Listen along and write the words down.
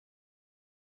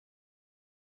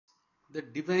The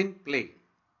divine play.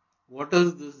 What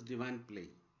is this divine play?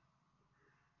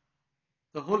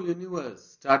 The whole universe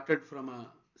started from a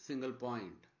single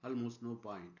point, almost no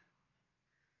point.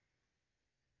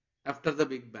 After the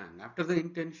Big Bang, after the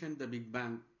intention, the Big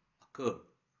Bang occurred.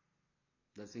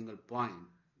 The single point,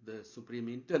 the supreme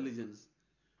intelligence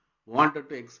wanted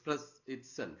to express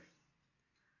itself.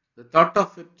 The thought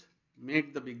of it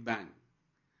made the Big Bang,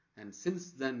 and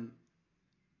since then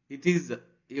it is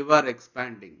ever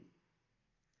expanding.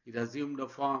 It assumed a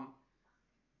form,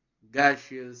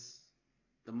 gaseous,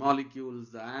 the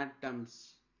molecules, the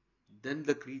atoms, then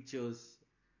the creatures,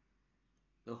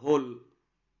 the whole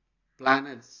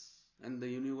planets and the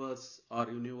universe or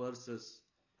universes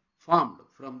formed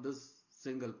from this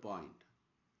single point.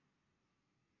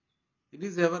 It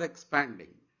is ever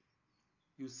expanding.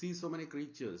 You see so many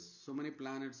creatures, so many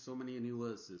planets, so many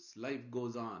universes. Life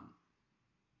goes on.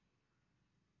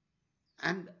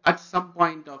 And at some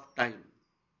point of time,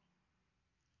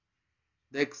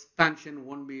 the expansion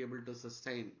won't be able to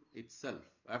sustain itself.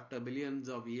 After billions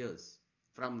of years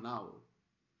from now,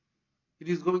 it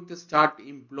is going to start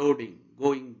imploding,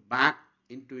 going back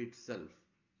into itself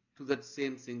to that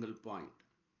same single point.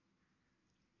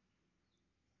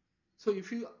 So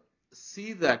if you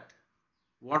see that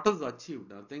what is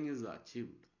achieved, nothing is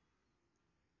achieved.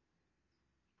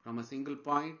 From a single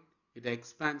point, it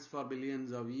expands for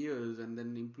billions of years and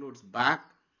then implodes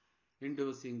back into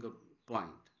a single point.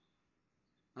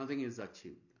 Nothing is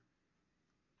achieved.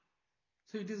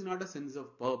 So it is not a sense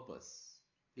of purpose.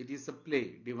 It is a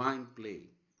play, divine play.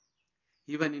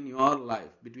 Even in your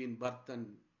life, between birth and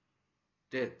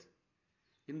death,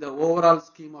 in the overall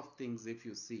scheme of things, if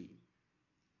you see,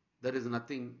 there is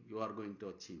nothing you are going to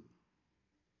achieve.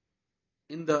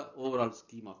 In the overall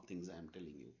scheme of things, I am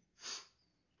telling you.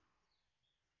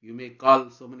 You may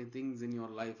call so many things in your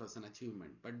life as an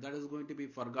achievement, but that is going to be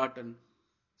forgotten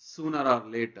sooner or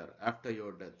later after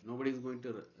your death. Nobody is going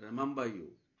to remember you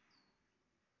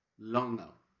long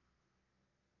now.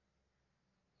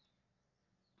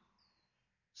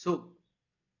 So,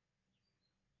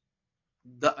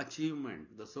 the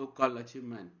achievement, the so-called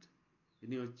achievement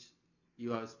in which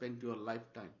you have spent your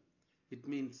lifetime, it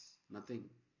means nothing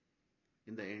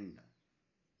in the end.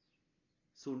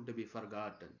 Soon to be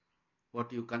forgotten.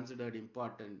 What you considered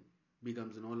important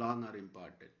becomes no longer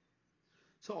important.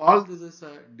 So all this is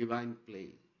a divine play,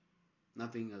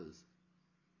 nothing else.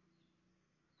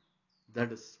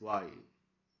 That is why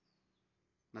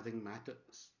nothing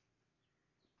matters.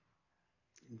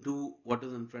 Do what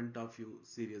is in front of you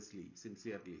seriously,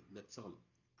 sincerely, that's all.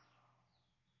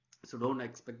 So don't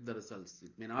expect the results.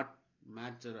 It may not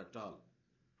matter at all.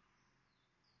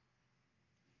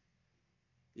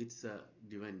 It's a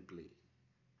divine play.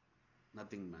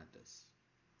 Nothing matters.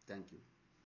 Thank you.